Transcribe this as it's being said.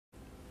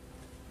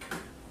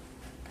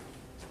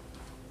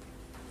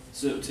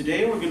So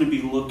today we're going to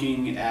be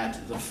looking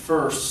at the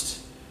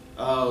first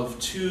of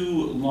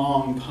two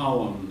long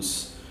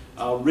poems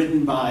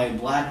written by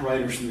black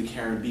writers from the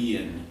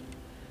Caribbean.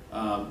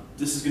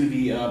 This is going to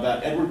be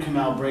about Edward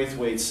Kamau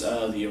Brathwaite's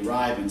The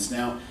Arrivants.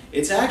 Now,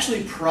 it's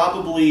actually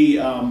probably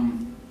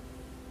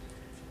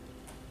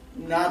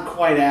not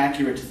quite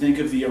accurate to think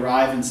of The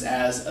Arrivants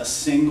as a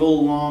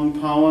single long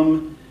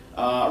poem.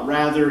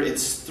 Rather,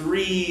 it's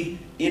three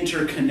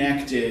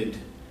interconnected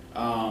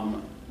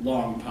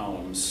long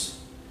poems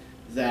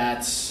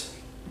that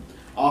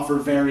offer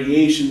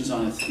variations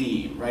on a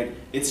theme, right?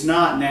 It's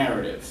not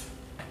narrative.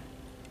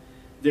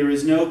 There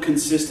is no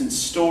consistent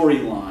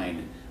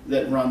storyline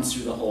that runs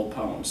through the whole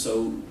poem.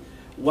 So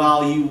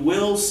while you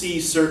will see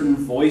certain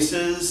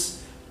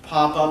voices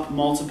pop up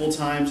multiple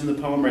times in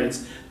the poem, right?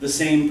 It's the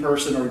same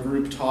person or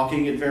group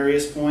talking at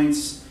various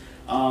points.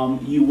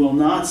 You will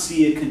not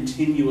see a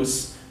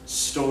continuous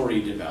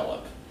story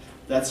develop.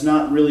 That's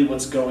not really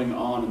what's going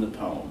on in the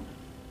poem.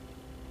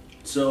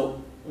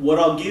 So what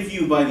I'll give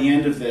you by the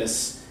end of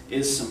this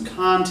is some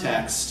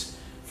context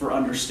for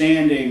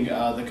understanding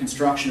the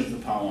construction of the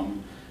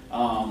poem,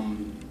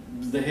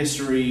 the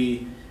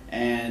history,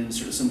 and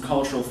sort of some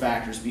cultural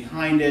factors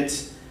behind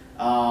it,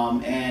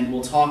 and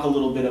we'll talk a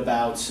little bit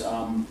about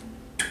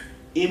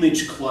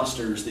image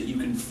clusters that you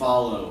can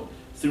follow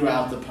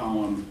throughout the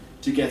poem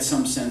to get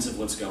some sense of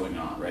what's going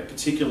on, right?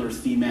 Particular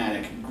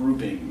thematic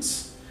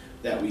groupings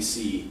that we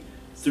see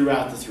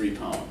throughout the three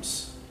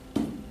poems.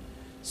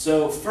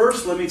 So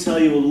first, let me tell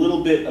you a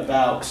little bit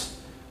about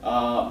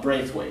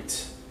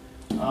Brathwaite.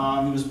 He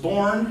was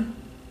born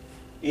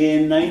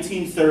in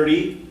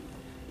 1930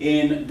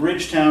 in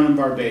Bridgetown in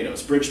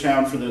Barbados.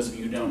 Bridgetown, for those of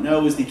you who don't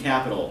know, is the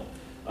capital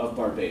of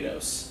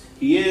Barbados.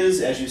 He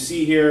is, as you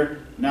see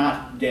here,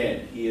 not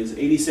dead. He is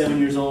 87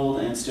 years old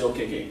and still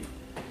kicking.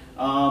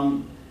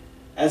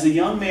 As a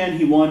young man,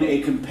 he won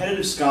a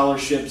competitive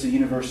scholarship to the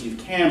University of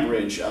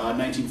Cambridge in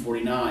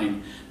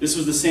 1949. This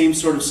was the same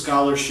sort of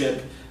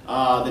scholarship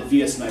that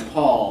V.S.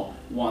 Naipaul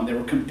won. There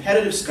were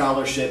competitive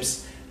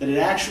scholarships that had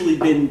actually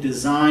been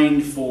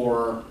designed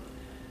for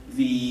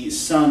the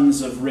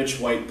sons of rich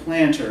white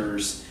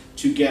planters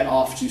to get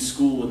off to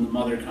school in the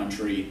mother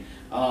country.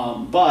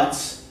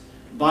 But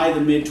by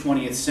the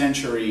mid-20th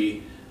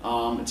century,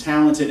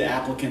 talented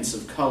applicants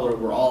of color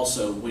were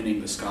also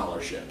winning the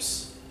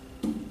scholarships.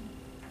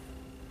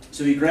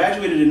 So he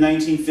graduated in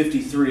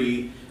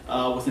 1953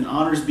 with an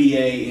honors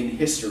BA in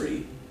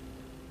history,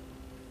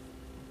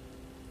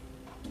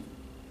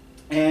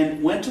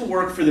 and went to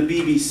work for the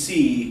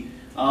BBC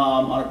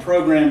on a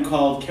program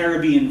called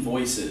Caribbean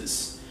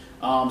Voices.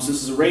 So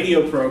this is a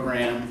radio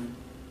program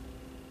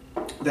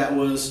that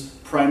was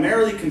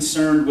primarily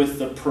concerned with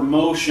the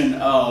promotion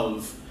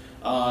of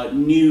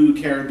new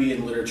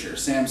Caribbean literature.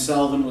 Sam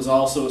Sullivan was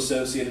also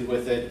associated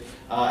with it,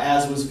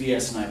 as was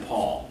V.S.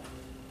 Naipaul.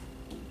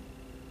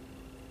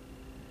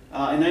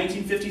 In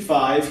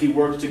 1955, he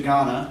moved to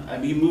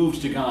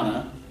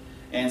Ghana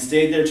and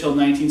stayed there till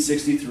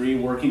 1963,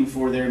 working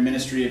for their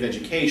Ministry of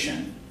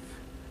Education.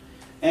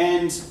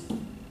 And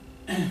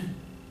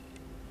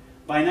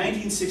by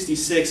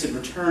 1966, had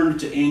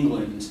returned to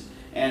England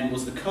and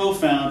was the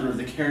co-founder of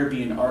the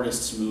Caribbean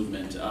Artists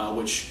Movement,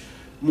 which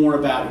more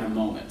about in a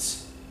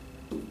moment.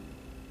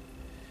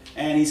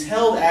 And he's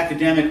held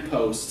academic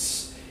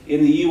posts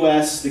in the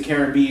US, the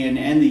Caribbean,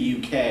 and the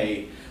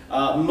UK.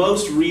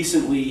 Most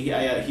recently,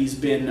 he's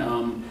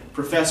been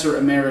Professor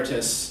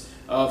Emeritus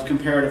of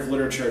Comparative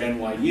Literature at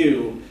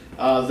NYU,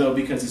 though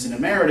because he's an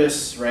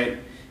emeritus, right,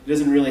 he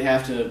doesn't really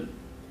have to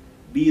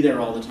be there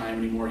all the time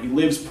anymore. He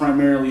lives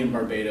primarily in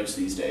Barbados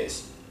these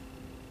days.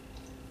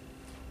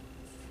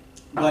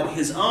 But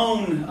his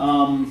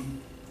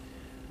own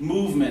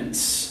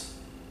movements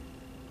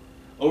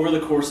over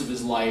the course of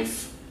his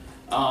life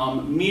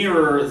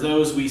mirror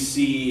those we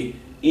see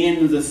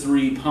in the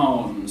three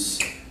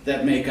poems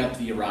that make up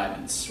The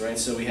Arrivants, right?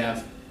 So we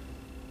have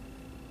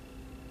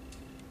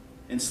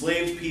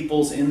enslaved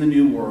peoples in the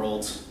New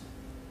World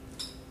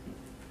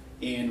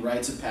in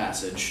Rites of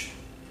Passage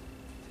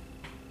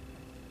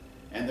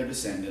and their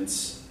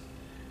descendants.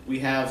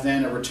 We have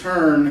then a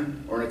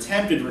return, or an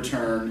attempted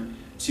return,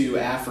 to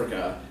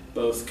Africa,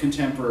 both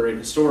contemporary and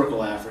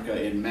historical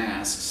Africa, in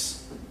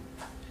Masks,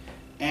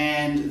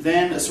 and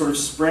then a sort of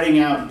spreading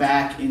out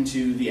back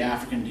into the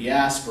African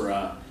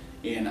diaspora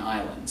in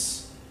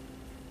Islands.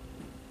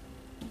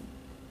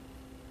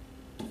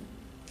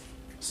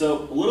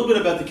 So a little bit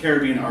about the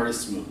Caribbean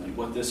Artists Movement,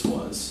 what this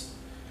was.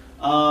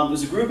 It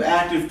was a group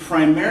active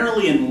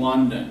primarily in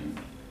London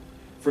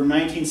from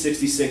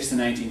 1966 to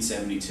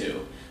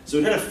 1972. So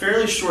it had a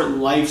fairly short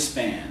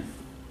lifespan.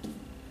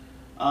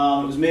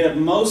 It was made up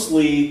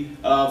mostly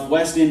of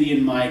West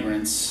Indian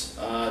migrants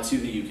to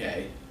the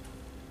UK.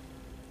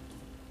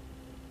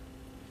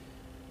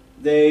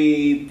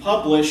 They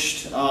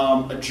published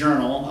a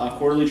journal, a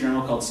quarterly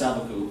journal called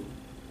Savaku,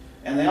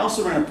 and they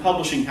also ran a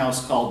publishing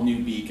house called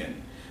New Beacon.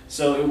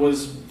 So it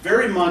was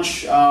very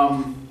much,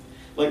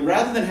 like,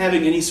 rather than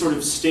having any sort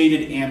of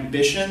stated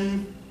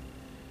ambition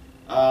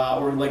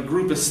or like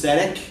group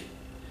aesthetic,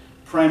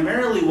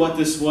 primarily what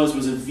this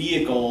was a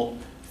vehicle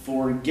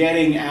for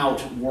getting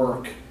out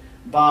work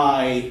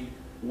by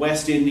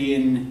West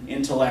Indian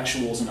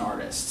intellectuals and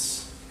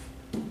artists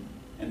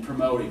and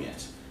promoting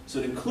it. So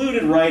it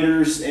included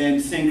writers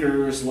and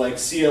thinkers like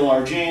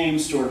C.L.R.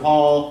 James, Stuart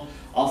Hall,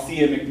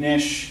 Althea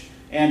McNish,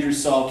 Andrew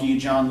Salke,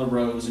 John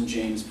LaRose, and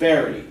James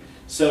Barrie.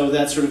 So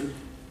that sort of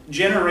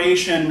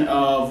generation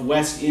of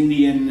West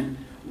Indian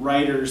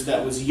writers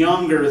that was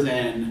younger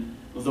than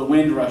the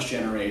Windrush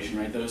generation,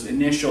 right? Those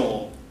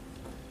initial,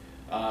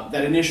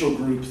 that initial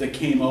group that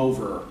came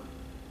over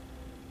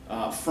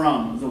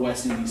from the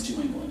West Indies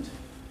to England.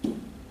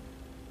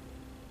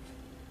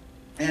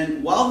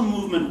 And while the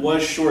movement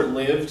was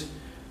short-lived,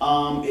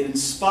 it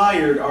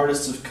inspired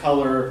artists of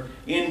color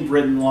in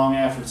Britain long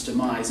after its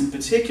demise. In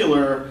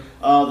particular,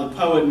 the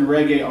poet and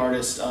reggae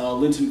artist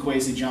Linton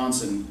Kwesi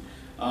Johnson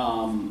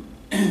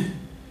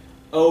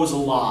owes a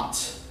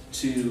lot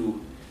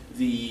to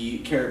the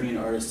Caribbean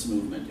artists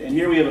movement. And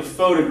here we have a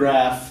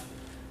photograph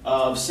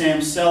of Sam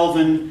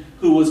Selvin,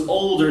 who was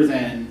older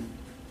than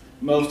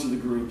most of the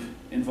group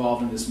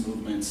involved in this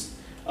movement.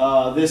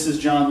 This is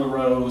John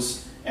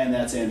LaRose, and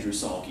that's Andrew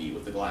Salke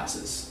with the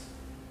glasses.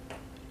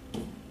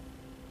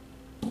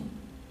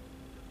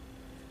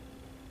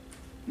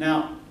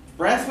 Now,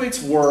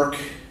 Brathwaite's work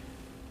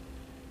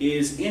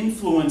is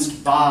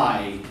influenced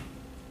by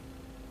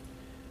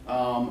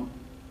an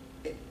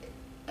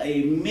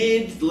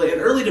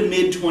early to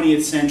mid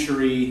 20th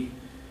century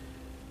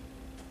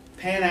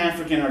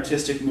Pan-African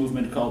artistic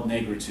movement called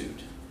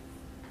Negritude.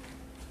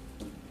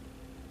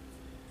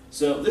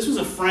 So this was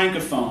a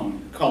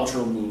Francophone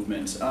cultural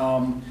movement.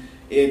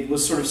 It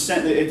was sort of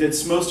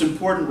its most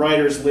important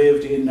writers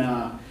lived in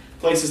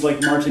places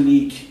like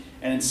Martinique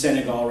and in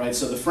Senegal, right?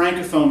 So the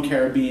Francophone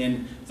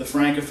Caribbean, the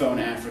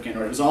Francophone African,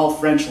 or it was all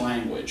French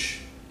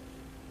language.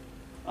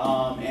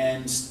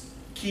 And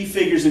key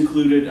figures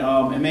included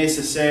Aimé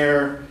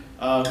Césaire,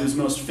 whose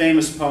most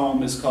famous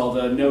poem is called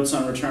Notes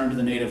on Return to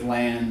the Native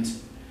Land.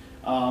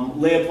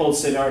 Léopold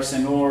Sédar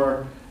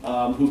Senghor,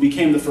 who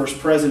became the first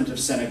president of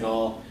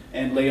Senegal,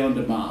 and Léon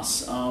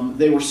Damas.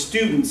 They were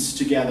students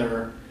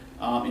together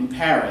in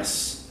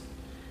Paris,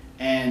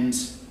 and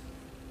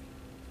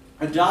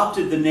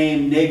adopted the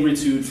name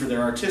Negritude for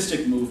their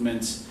artistic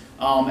movement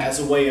as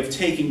a way of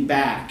taking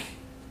back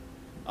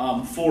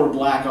for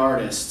black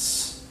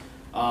artists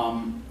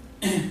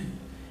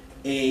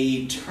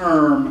a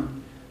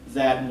term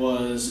that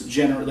was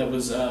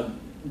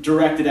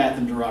directed at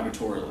them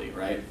derogatorily,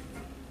 right?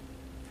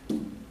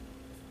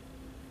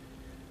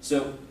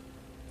 So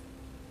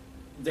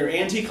they're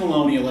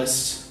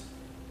anti-colonialist,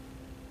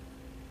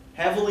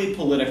 heavily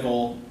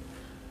political,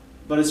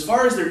 but as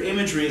far as their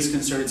imagery is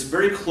concerned, it's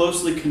very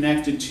closely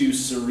connected to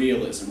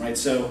surrealism, right?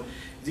 So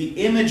the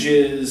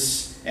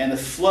images and the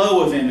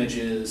flow of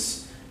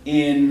images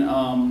in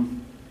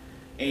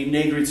a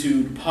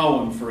Negritude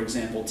poem, for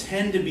example,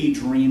 tend to be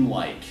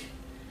dreamlike.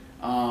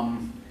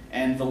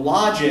 And the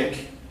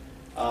logic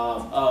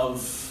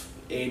of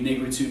a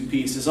Negritude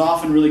piece is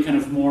often really kind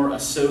of more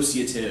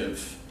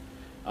associative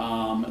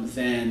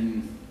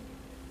than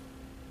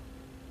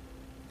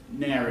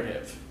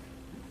narrative,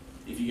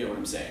 if you get what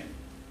I'm saying.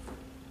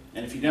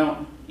 And if you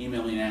don't,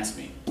 email me and ask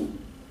me.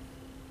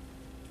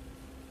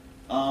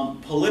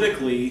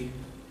 Politically,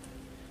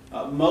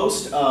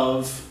 most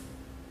of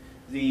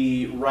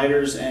the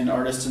writers and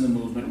artists in the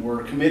movement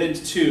were committed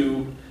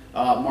to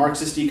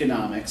Marxist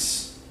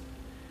economics,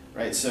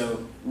 right?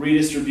 So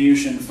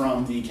redistribution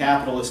from the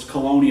capitalist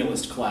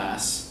colonialist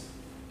class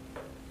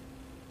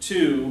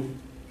to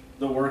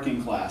the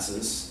working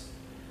classes.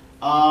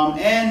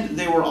 And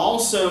they were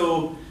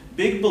also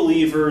big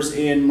believers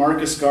in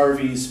Marcus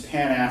Garvey's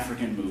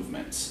Pan-African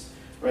movement,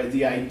 right?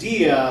 The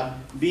idea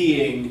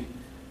being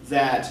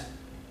that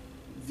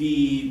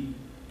the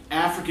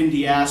African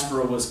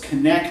diaspora was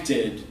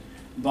connected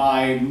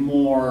by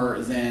more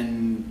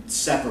than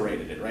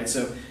separated it, right?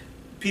 So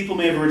people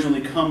may have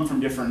originally come from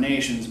different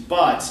nations,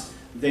 but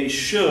they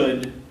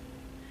should,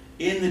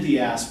 in the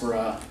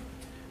diaspora,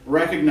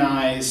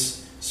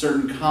 recognize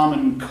certain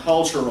common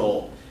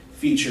cultural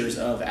features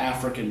of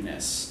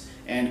Africanness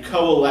and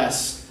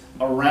coalesce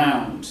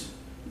around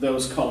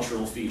those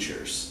cultural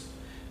features.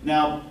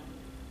 Now,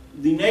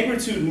 the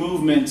Negritude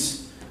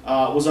movement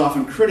was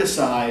often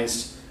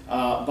criticized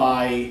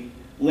by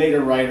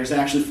later writers,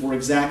 actually for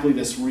exactly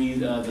this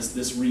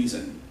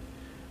reason,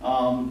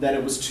 that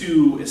it was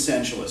too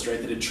essentialist,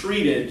 right? That it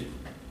treated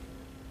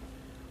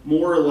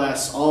more or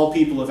less all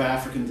people of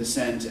African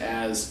descent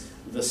as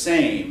the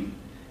same,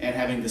 and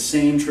having the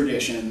same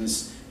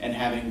traditions, and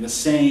having the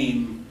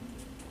same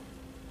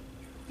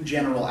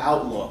general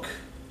outlook,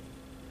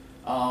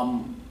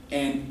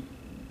 and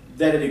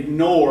that it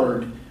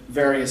ignored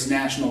various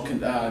national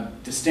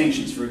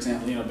distinctions, for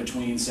example,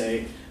 between,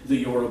 say, the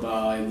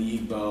Yoruba and the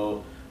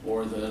Igbo,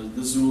 or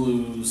the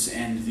Zulus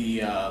and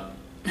the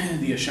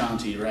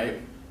Ashanti,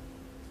 right?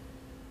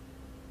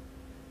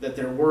 That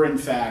there were, in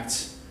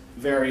fact,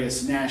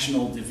 various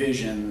national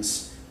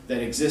divisions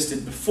that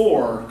existed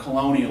before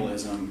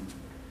colonialism,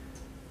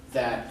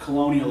 that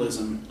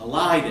colonialism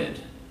elided,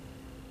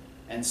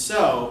 And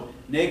so,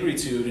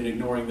 negritude, in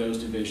ignoring those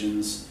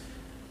divisions,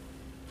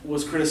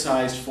 was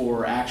criticized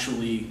for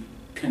actually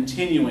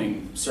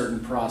continuing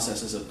certain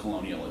processes of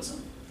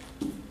colonialism.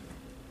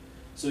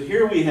 So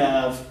here we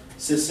have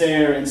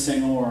Césaire and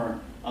Senghor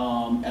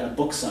at a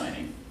book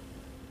signing.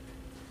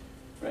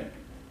 Right.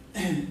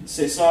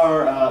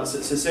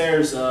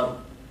 Césaire's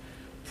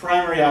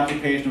primary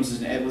occupation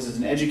was as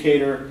an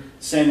educator.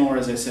 Senghor,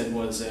 as I said,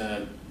 was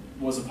a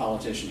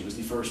politician. He was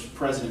the first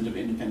president of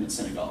independent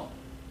Senegal.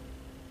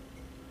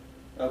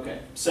 Okay,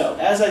 so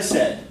as I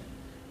said,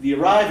 the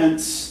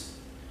Arrivants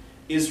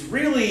is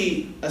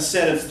really a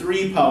set of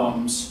 3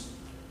 poems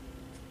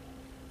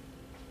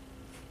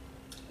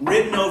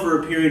written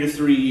over a period of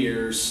 3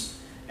 years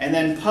and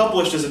then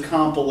published as a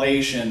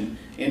compilation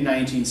in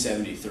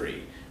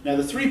 1973. Now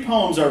the 3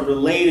 poems are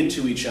related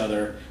to each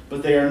other,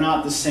 but they are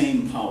not the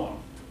same poem.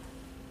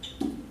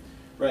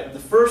 Right, the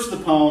first of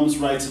the poems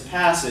writes a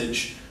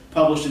passage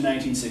published in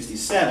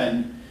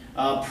 1967,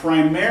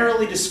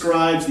 primarily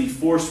describes the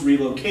forced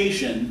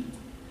relocation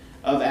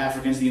of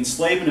Africans, the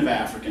enslavement of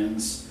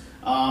Africans,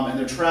 and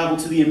their travel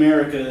to the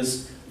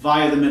Americas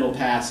via the Middle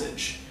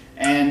Passage,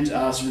 and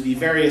sort of the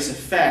various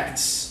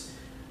effects,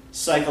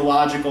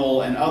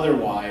 psychological and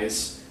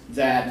otherwise,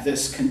 that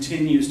this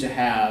continues to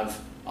have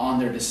on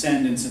their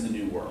descendants in the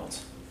New World.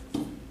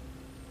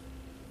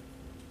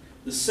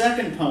 The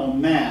second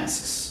poem,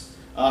 Masks,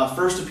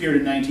 first appeared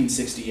in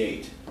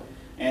 1968.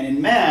 And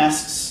in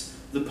Masks,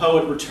 the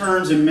poet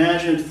returns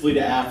imaginatively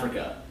to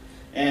Africa.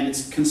 And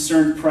it's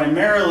concerned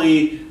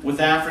primarily with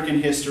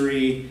African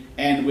history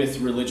and with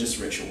religious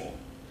ritual.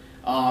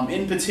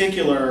 In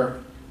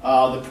particular,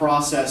 the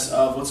process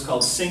of what's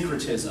called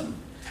syncretism.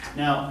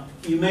 Now,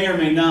 you may or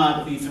may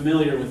not be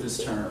familiar with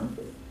this term.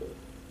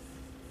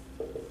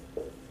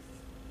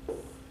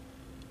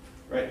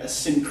 Right? A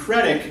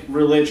syncretic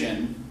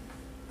religion,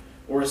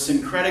 or a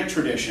syncretic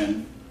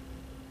tradition,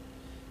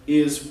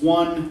 is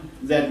one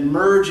that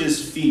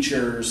merges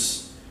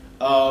features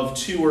of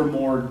 2 or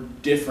more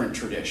different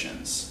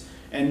traditions.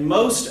 And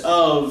most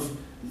of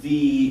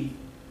the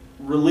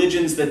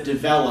religions that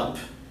develop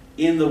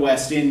in the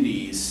West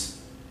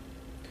Indies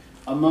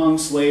among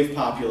slave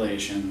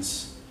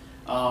populations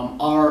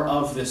are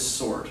of this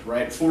sort,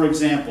 right? For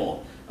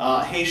example,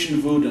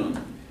 Haitian Voodoo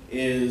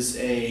is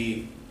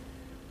a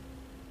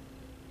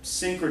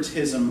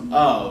syncretism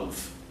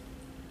of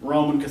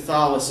Roman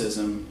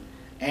Catholicism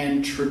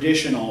and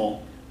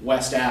traditional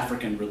West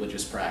African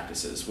religious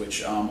practices,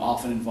 which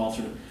often involve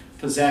sort of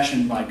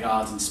possession by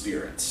gods and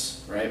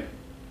spirits, right?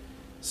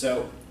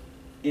 So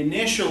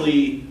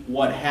initially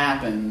what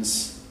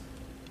happens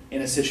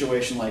in a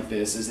situation like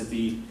this is that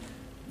the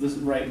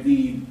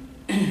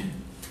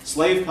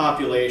slave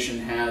population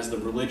has the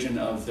religion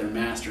of their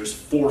masters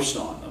forced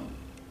on them,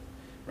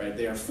 right?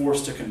 They are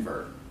forced to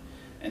convert.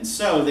 And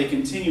so they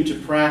continue to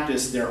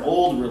practice their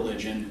old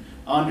religion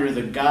under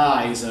the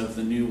guise of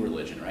the new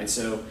religion, right?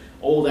 So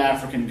old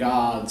African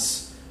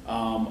gods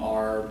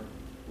are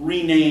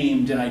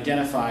renamed and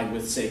identified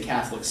with, say,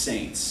 Catholic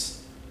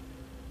saints.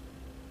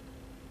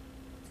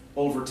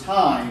 Over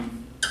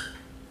time,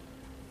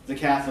 the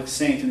Catholic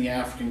saint and the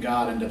African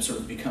god end up sort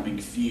of becoming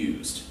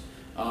fused,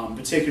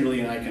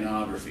 particularly in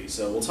iconography.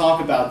 So we'll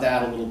talk about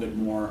that a little bit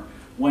more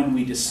when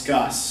we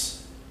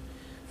discuss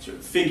sort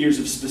of figures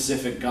of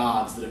specific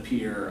gods that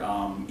appear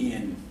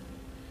in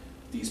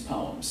these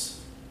poems.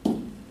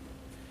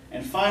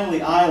 And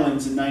finally,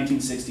 Islands in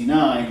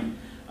 1969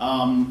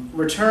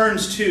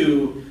 returns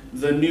to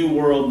the New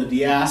World and the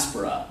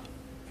diaspora.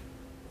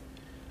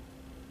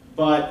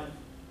 But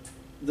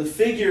the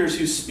figures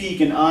who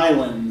speak in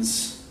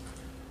Islands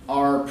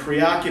are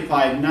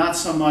preoccupied not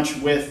so much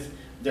with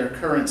their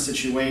current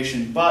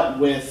situation, but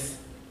with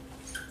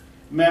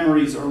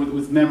memories, or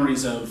with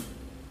memories of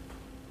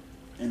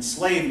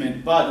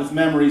enslavement, but with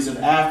memories of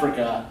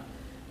Africa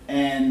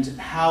and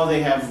how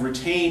they have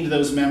retained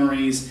those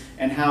memories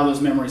and how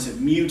those memories have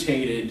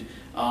mutated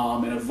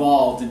and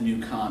evolved in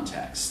new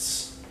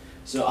contexts.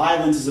 So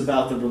Islands is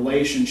about the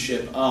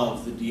relationship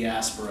of the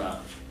diaspora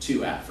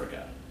to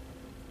Africa.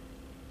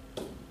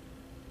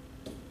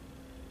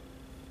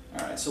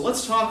 All right, so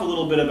let's talk a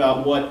little bit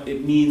about what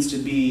it means to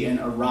be an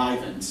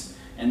arrivant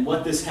and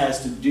what this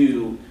has to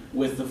do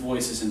with the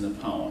voices in the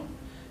poem.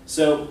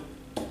 So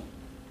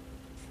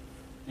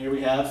here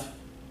we have,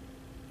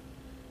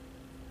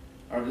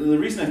 the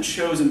reason I've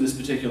chosen this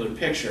particular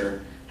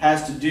picture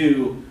has to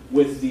do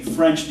with the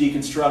French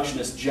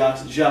deconstructionist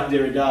Jacques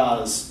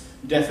Derrida's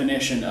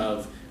definition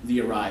of the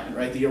arrivant,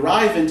 right? The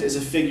arrivant is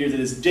a figure that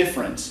is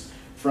different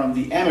from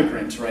the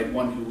emigrant, right?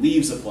 One who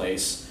leaves a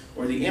place,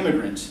 or the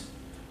immigrant,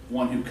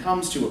 one who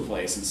comes to a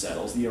place and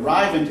settles. The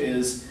arrivant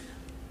is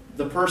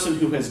the person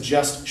who has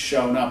just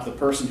shown up, the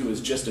person who has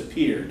just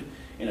appeared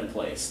in a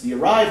place. The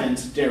arrivant,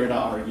 Derrida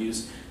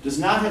argues, does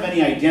not have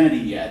any identity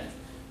yet,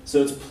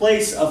 so its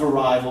place of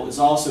arrival is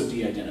also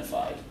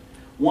de-identified.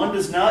 One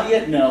does not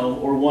yet know,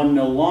 or one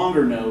no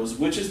longer knows,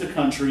 which is the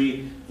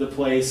country, the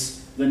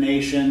place, the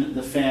nation,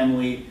 the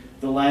family,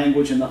 the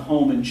language, and the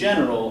home in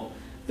general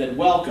that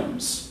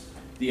welcomes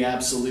the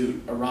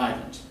absolute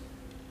arrivant.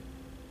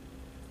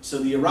 So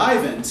the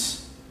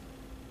Arrivant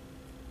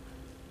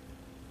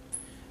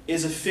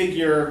is a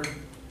figure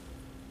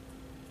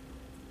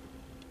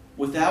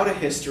without a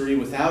history,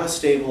 without a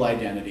stable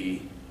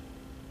identity,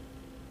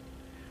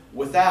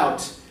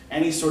 without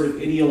any sort of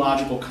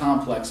ideological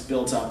complex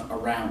built up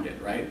around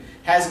it, right?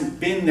 Hasn't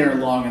been there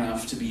long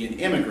enough to be an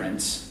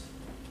immigrant,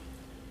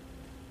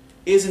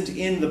 isn't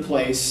in the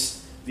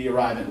place the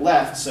Arrivant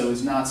left, so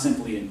is not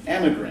simply an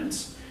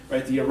emigrant,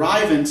 right? The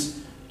Arrivant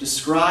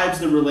describes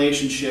the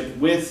relationship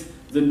with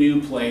the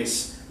new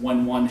place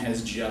when one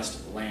has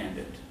just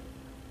landed.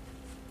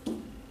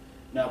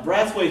 Now,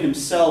 Brathwaite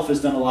himself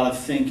has done a lot of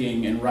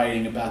thinking and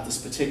writing about this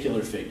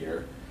particular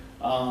figure.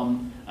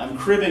 I'm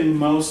cribbing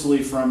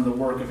mostly from the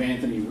work of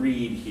Anthony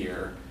Reed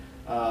here.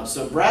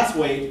 So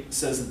Brathwaite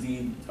says that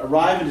the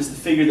Arrivant is the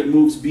figure that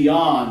moves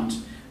beyond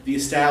the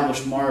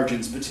established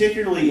margins,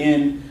 particularly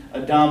in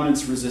a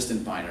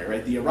dominance-resistant binary,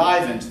 right? The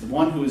Arrivant, the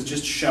one who has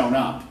just shown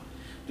up,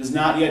 does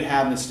not yet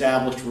have an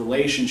established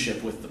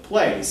relationship with the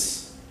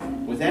place,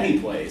 with any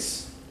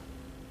place,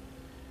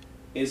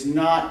 is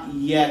not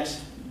yet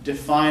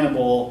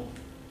definable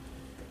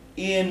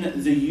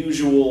in the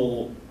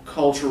usual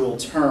cultural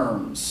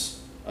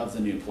terms of the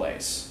new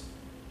place.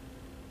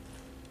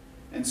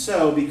 And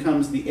so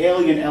becomes the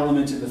alien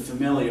element in the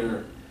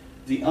familiar,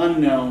 the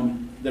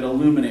unknown that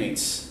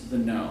illuminates the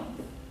known.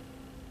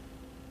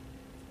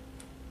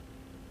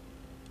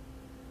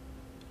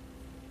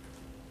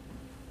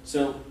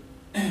 So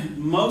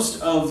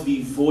most of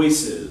the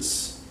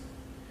voices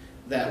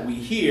that we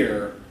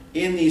hear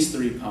in these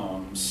three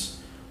poems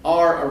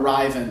are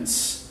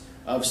arrivants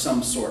of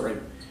some sort, right?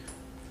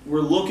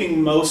 We're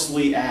looking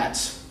mostly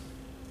at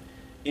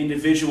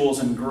individuals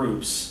and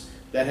groups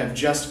that have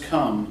just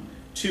come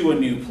to a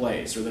new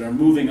place or that are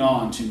moving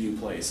on to new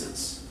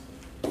places.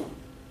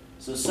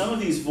 So some of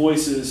these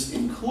voices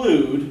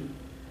include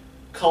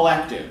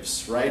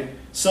collectives, right?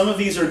 Some of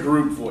these are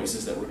group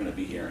voices that we're going to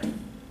be hearing.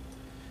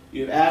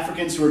 You have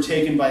Africans who are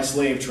taken by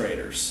slave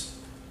traders.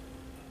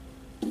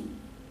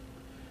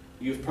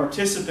 You have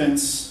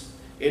participants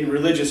in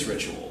religious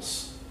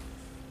rituals.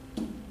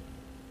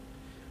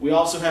 We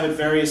also have at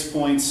various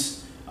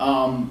points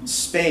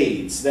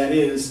spades, that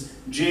is,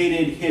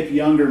 jaded, hip,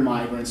 younger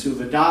migrants who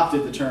have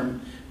adopted the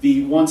term,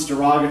 the once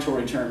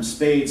derogatory term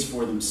spades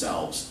for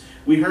themselves.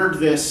 We heard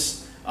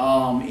this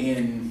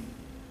in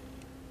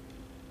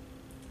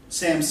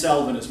Sam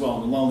Selvin as well,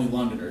 in The Lonely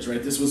Londoners,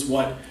 right? This was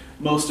what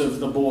most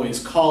of the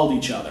boys called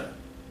each other.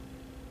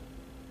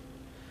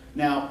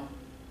 Now,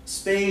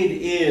 spade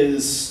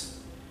is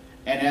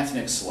an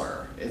ethnic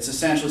slur. It's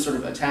essentially sort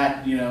of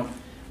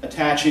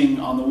attaching,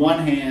 on the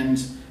one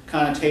hand,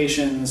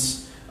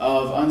 connotations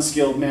of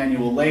unskilled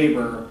manual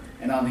labor,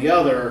 and on the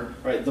other,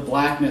 right, the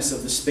blackness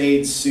of the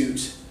spade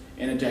suit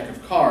in a deck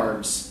of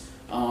cards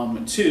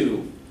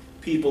to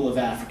people of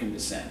African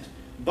descent.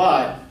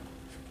 But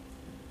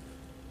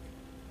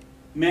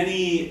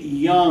many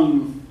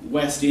young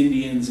West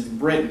Indians in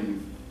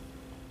Britain,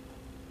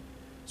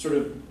 sort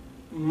of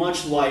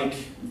much like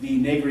the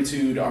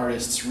negritude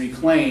artists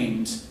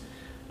reclaimed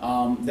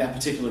that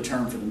particular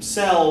term for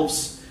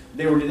themselves,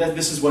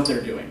 this is what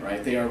they're doing,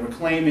 right? They are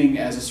reclaiming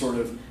as a sort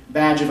of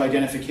badge of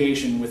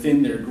identification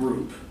within their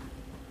group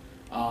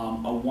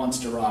a once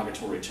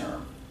derogatory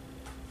term.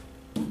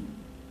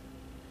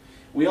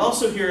 We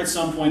also hear at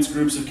some points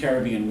groups of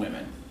Caribbean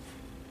women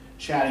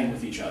chatting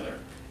with each other,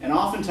 and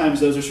oftentimes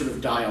those are sort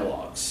of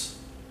dialogues.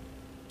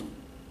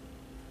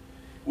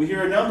 We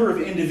hear a number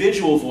of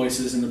individual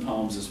voices in the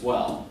poems as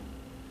well,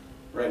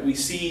 right? We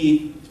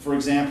see, for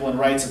example, in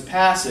Rites of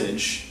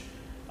Passage,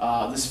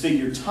 this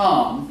figure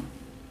Tom,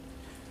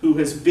 who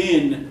has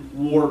been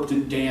warped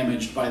and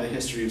damaged by the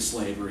history of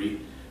slavery.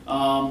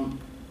 And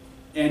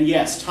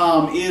yes,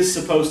 Tom is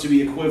supposed to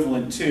be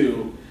equivalent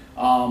to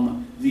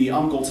the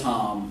Uncle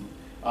Tom,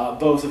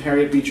 both of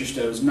Harriet Beecher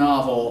Stowe's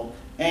novel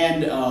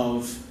and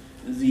of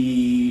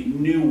the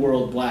New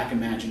World Black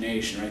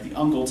imagination, right? The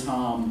Uncle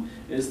Tom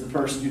is the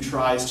person who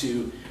tries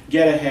to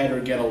get ahead or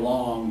get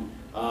along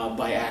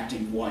by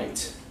acting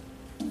white.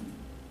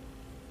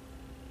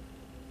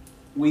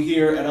 We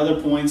hear at other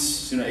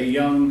points, a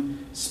young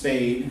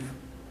Spade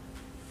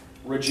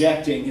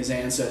rejecting his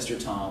ancestor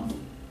Tom.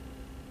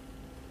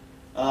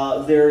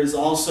 There is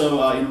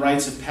also, in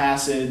Rites of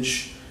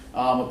Passage,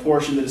 a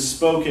portion that is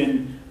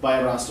spoken by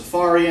a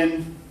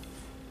Rastafarian.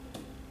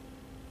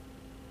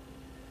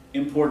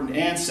 Important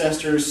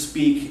ancestors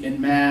speak in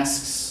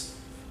masks.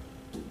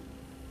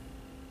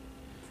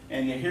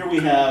 And here we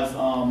have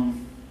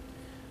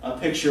a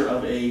picture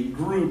of a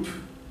group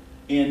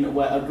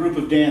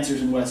of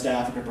dancers in West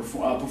Africa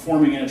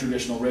performing in a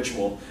traditional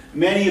ritual.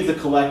 Many of the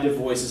collective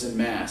voices in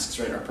masks,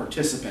 right, are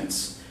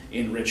participants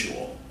in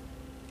ritual.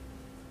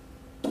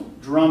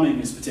 Drumming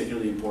is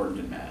particularly important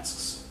in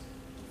masks.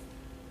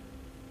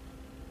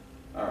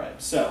 All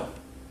right, so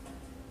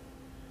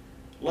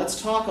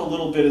let's talk a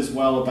little bit as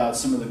well about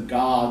some of the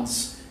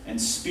gods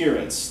and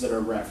spirits that are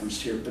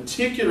referenced here,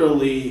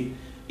 particularly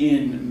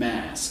in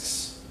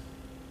masks.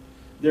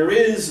 There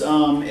is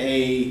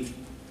a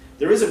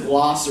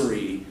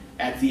glossary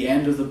at the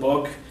end of the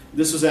book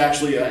This was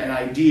actually an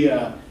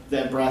idea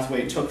that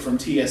Brathwaite took from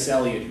T.S.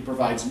 Eliot, who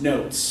provides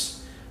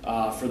notes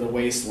for the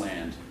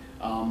wasteland,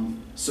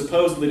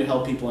 supposedly to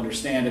help people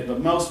understand it, but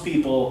most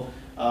people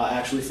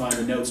actually find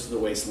the notes to the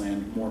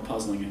wasteland more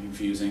puzzling and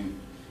confusing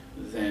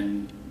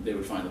than they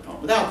would find the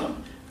poem without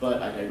them.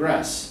 But I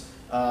digress.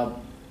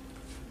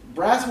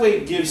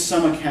 Brathwaite gives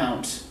some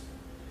account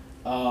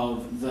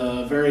of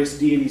the various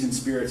deities and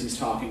spirits he's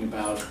talking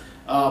about,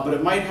 but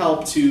it might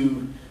help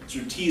to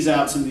sort of tease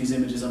out some of these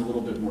images in a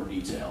little bit more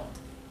detail.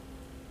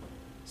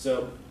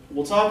 So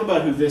we'll talk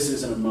about who this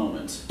is in a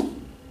moment.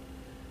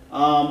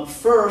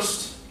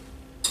 First,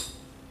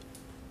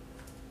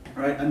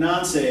 right,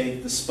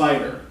 Ananse, the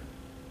spider,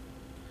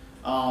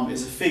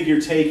 is a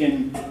figure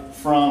taken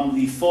from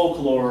the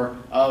folklore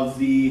of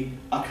the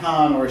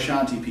Akan or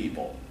Ashanti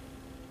people.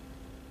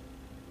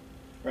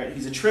 Right,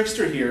 he's a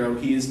trickster hero.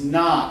 He is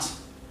not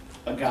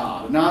a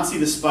god. Anansi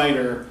the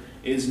spider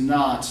is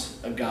not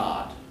a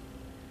god.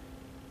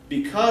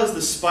 Because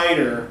the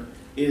spider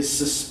is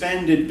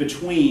suspended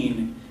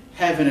between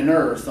heaven and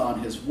earth on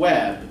his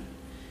web,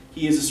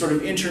 he is a sort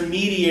of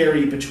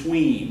intermediary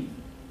between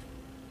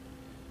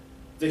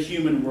the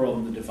human world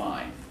and the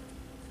divine.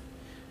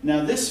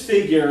 Now this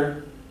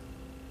figure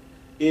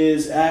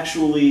is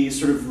actually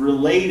sort of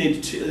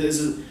related to,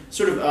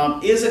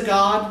 is a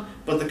god,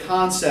 but the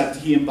concept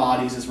he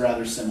embodies is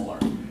rather similar.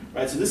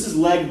 Right, so this is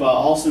Legba,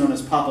 also known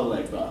as Papa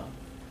Legba.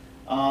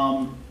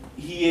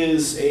 He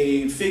is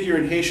a figure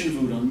in Haitian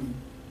voodoo.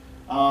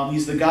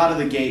 He's the god of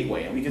the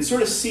gateway. And we can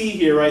sort of see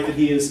here, right, that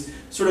he is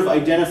sort of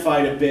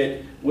identified a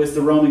bit with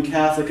the Roman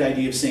Catholic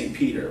idea of St.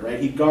 Peter. Right?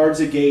 He guards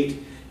a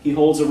gate, he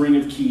holds a ring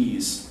of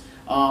keys.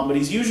 But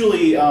he's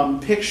usually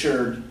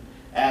pictured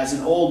as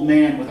an old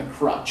man with a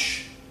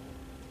crutch.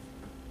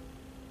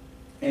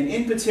 And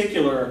in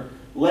particular,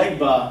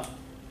 Legba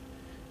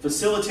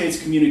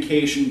facilitates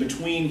communication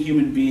between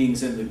human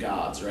beings and the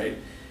gods, right?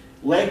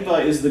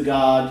 Legba is the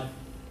god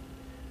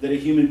that a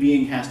human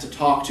being has to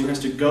talk to, has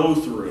to go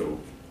through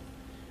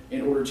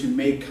in order to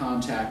make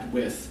contact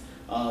with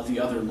the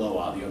other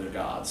Loa, the other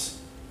gods.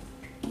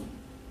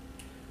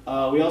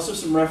 We also have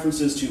some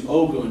references to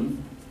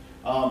Ogun.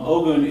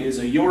 Ogun is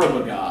a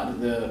Yoruba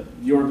god, the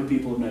Yoruba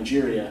people of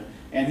Nigeria,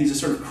 and he's a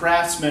sort of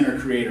craftsman or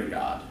creator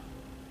god.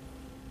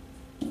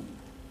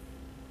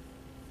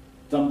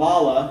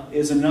 Dambala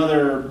is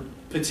another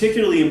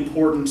particularly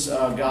important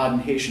god in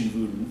Haitian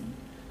voodoo.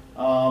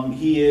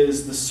 He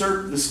is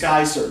the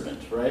sky serpent,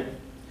 right?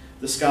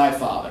 The sky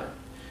father.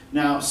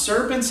 Now,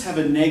 serpents have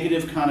a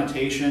negative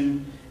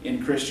connotation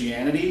in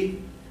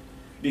Christianity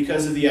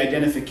because of the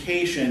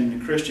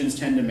identification Christians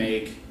tend to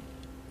make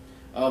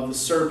of the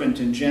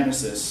serpent in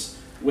Genesis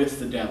with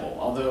the devil.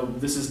 Although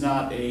this is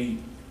not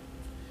an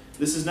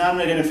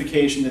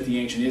identification that the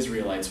ancient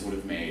Israelites would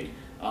have made.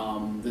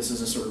 This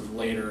is a sort of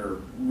later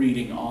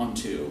reading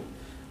onto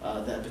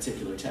that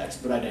particular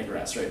text, but I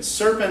digress, right?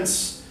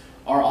 Serpents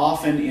are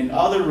often in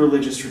other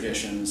religious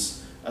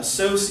traditions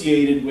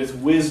associated with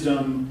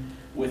wisdom,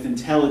 with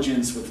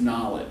intelligence, with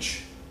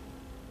knowledge.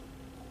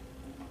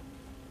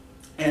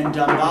 And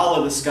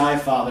Dambala, the Sky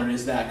Father,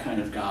 is that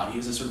kind of god. He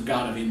is a sort of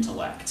god of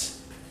intellect.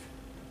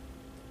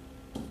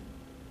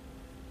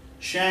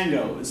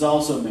 Shango is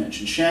also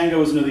mentioned.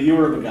 Shango is another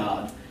Yoruba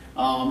god.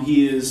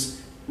 He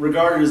is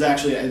regarded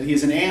as he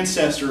is an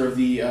ancestor of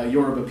the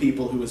Yoruba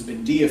people who has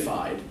been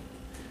deified.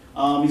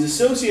 He's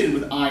associated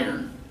with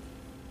iron.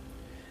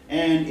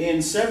 And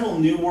in several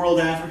New World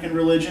African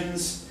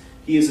religions,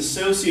 he is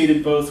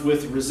associated both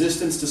with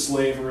resistance to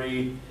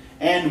slavery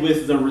and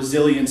with the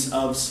resilience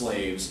of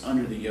slaves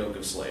under the yoke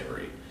of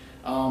slavery.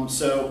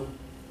 So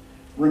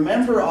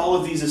remember all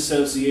of these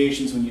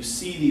associations when you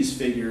see these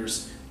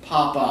figures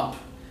pop up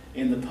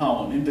in the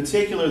poem. In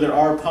particular, there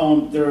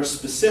are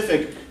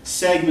specific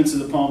segments of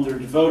the poem that are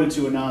devoted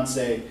to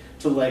Ananse,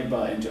 to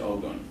Legba, and to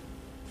Ogun.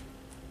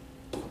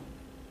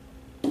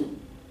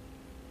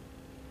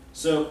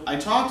 So I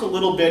talked a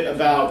little bit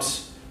about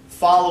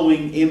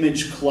following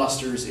image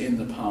clusters in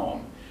the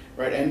poem,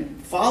 right?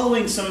 And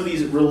following some of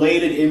these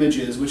related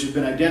images, which have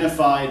been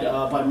identified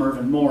by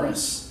Mervyn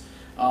Morris,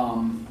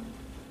 I'll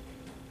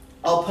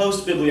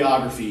post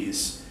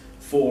bibliographies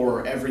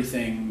for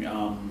everything,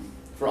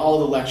 for all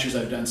the lectures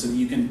I've done, so that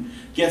you can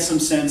get some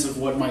sense of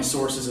what my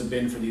sources have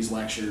been for these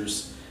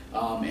lectures,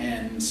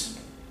 and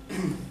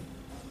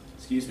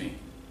excuse me,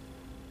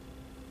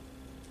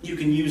 you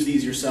can use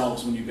these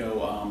yourselves when you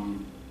go,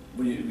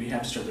 when you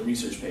have to start the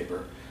research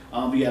paper.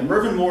 But yeah,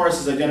 Mervyn Morris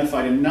has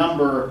identified a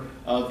number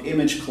of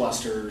image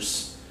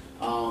clusters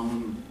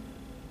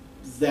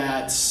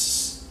that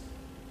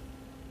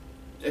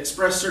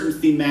express certain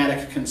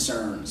thematic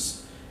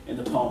concerns in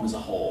the poem as a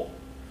whole.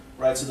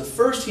 Right, so the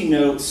first he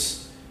notes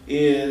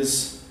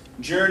is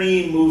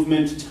journey,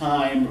 movement,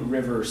 time,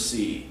 river,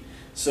 sea.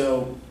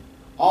 So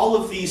all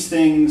of these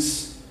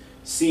things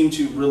seem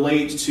to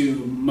relate to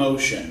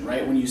motion,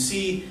 right? When you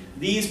see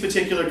these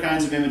particular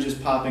kinds of images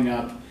popping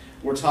up,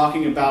 we're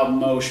talking about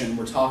motion,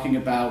 we're talking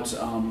about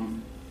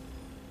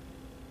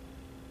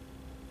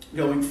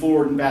going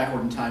forward and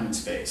backward in time and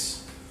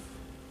space.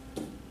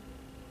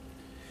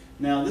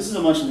 Now, this is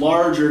a much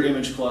larger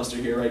image cluster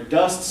here, right?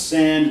 Dust,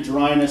 sand,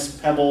 dryness,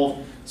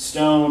 pebble,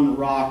 stone,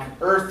 rock,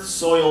 earth,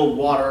 soil,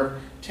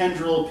 water,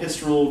 tendril,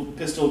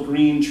 pistil,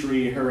 green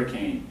tree,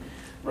 hurricane.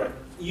 Right.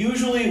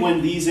 Usually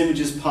when these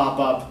images pop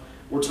up,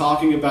 we're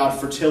talking about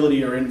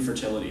fertility or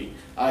infertility,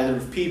 either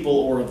of people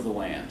or of the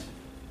land.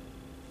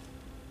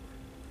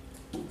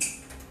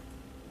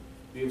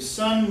 We have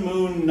sun,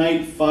 moon,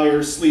 night,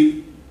 fire,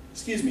 sleep,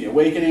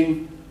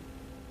 awakening,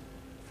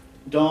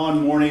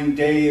 dawn, morning,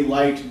 day,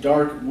 light,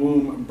 dark,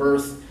 womb,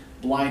 birth,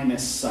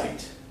 blindness,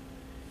 sight.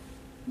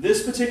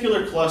 This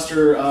particular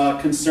cluster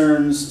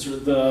concerns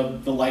sort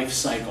of the life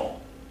cycle.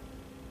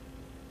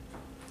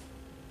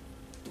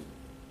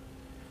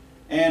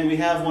 And we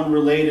have one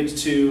related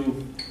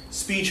to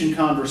speech and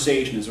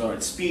conversation as well.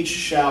 Right? Speech,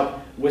 shout,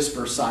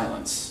 whisper,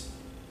 silence.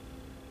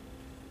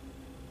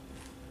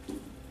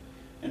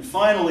 And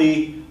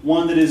finally,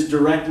 one that is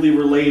directly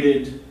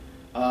related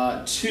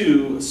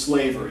to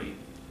slavery.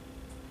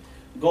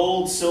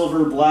 Gold,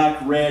 silver, black,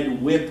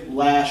 red, whip,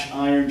 lash,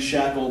 iron,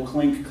 shackle,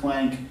 clink,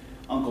 clank,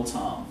 Uncle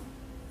Tom.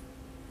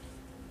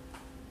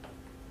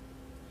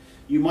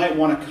 You might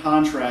want to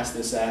contrast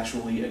this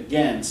actually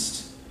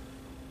against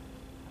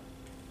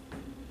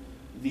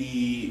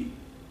the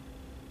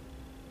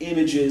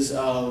images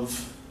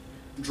of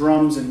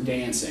drums and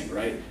dancing,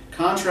 right?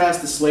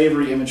 Contrast the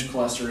slavery image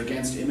cluster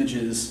against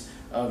images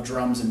of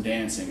drums and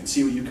dancing and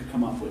see what you could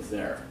come up with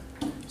there.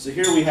 So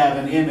here we have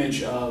an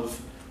image of,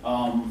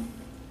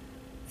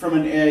 from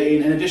an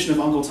edition of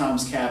Uncle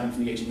Tom's Cabin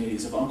from the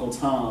 1880s, of Uncle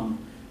Tom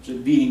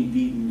just being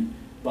beaten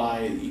by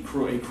a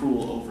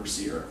cruel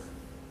overseer.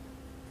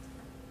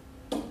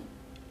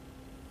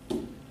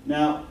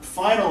 Now,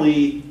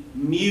 finally,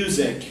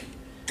 music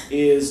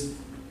is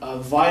a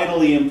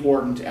vitally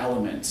important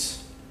element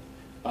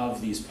of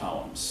these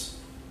poems.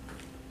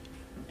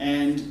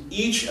 And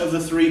each of the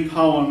three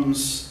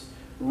poems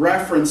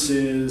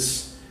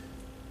references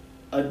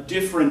a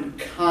different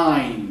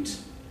kind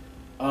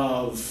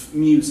of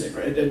music,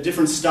 right?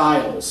 Different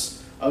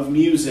styles of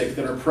music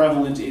that are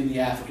prevalent in the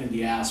African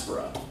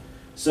diaspora.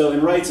 So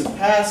in Rites of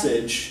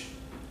Passage,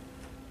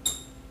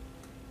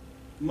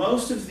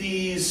 most of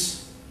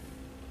these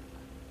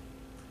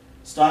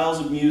styles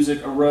of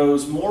music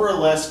arose more or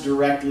less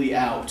directly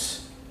out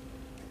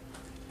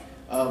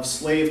of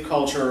slave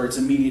culture or its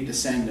immediate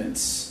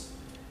descendants.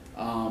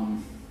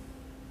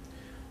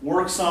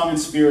 Work song and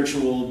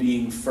spiritual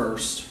being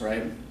first,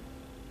 right?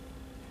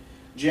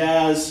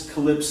 Jazz,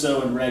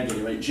 calypso, and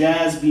reggae, right?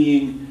 Jazz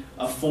being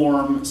a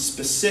form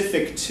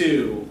specific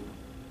to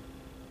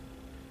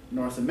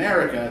North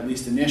America, at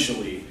least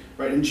initially,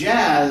 right? And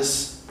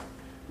jazz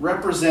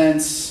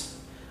represents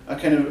a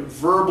kind of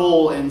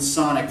verbal and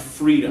sonic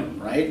freedom,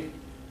 right?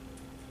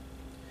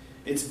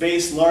 It's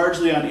based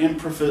largely on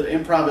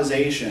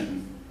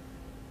improvisation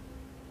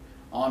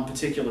on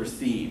particular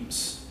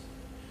themes.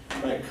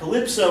 Right?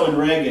 Calypso and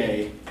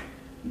reggae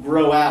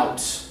grow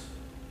out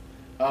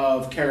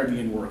of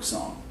Caribbean work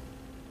song.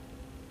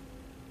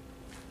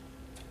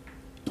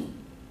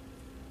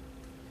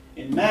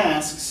 In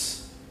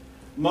masks,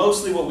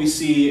 mostly what we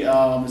see is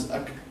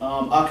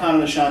Akan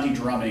and Ashanti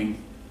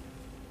drumming,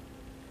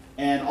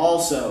 and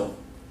also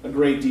a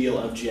great deal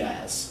of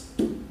jazz.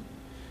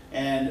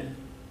 And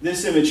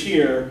this image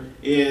here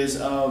is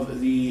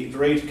of the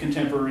great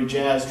contemporary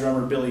jazz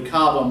drummer Billy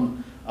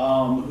Cobham,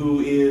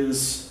 who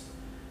is,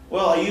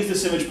 well, I use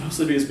this image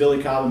mostly because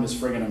Billy Cobham is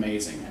friggin'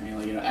 amazing. I mean,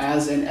 like, you know,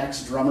 as an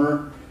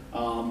ex-drummer,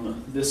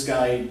 this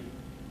guy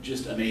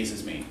just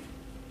amazes me.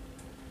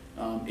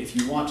 If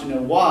you want to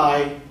know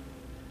why,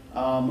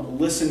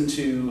 listen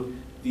to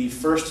the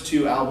first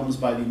two albums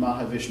by the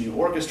Mahavishnu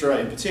Orchestra,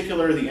 in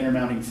particular, The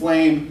Intermounting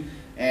Flame,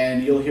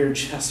 and you'll hear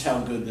just how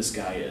good this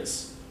guy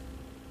is.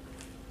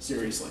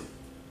 Seriously.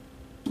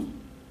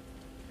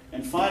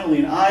 And finally,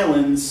 in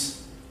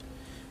Islands,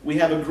 we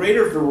have a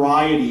greater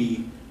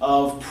variety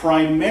of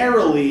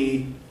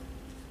primarily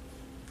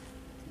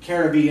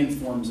Caribbean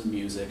forms of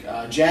music.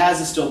 Jazz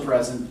is still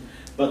present,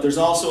 but there's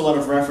also a lot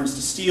of reference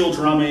to steel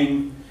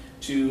drumming,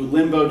 to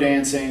limbo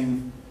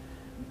dancing,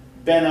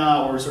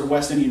 Bena, or sort of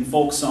West Indian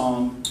folk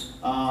song,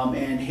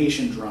 and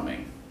Haitian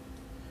drumming.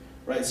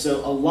 Right,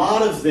 so a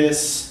lot of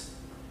this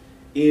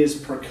is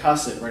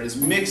percussive, right? Is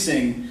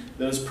mixing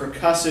those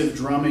percussive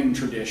drumming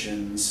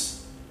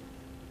traditions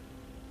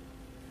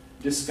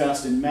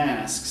discussed in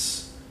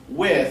masks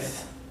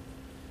with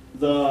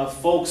the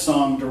folk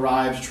song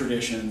derived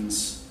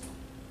traditions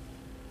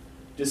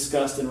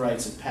discussed in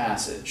Rites of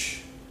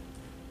Passage.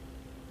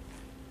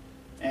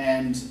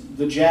 And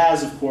the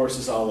jazz, of course,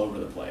 is all over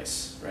the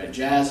place, right?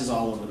 Jazz is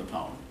all over the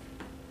poem.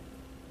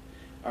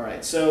 All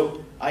right,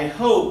 so I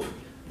hope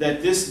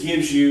that this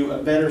gives you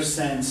a better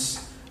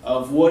sense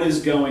of what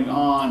is going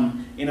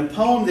on in a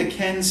poem that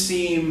can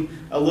seem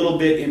a little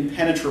bit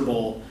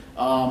impenetrable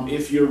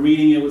if you're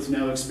reading it with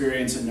no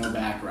experience and no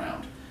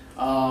background.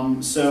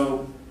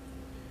 So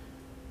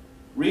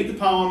read the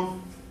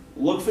poem,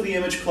 look for the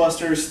image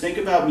clusters, think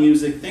about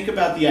music, think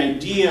about the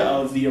idea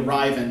of the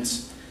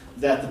arrivant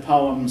that the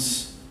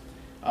poems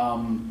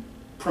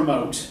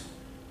promote,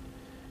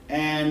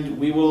 and and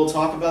we will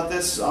talk about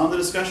this on the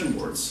discussion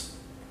boards.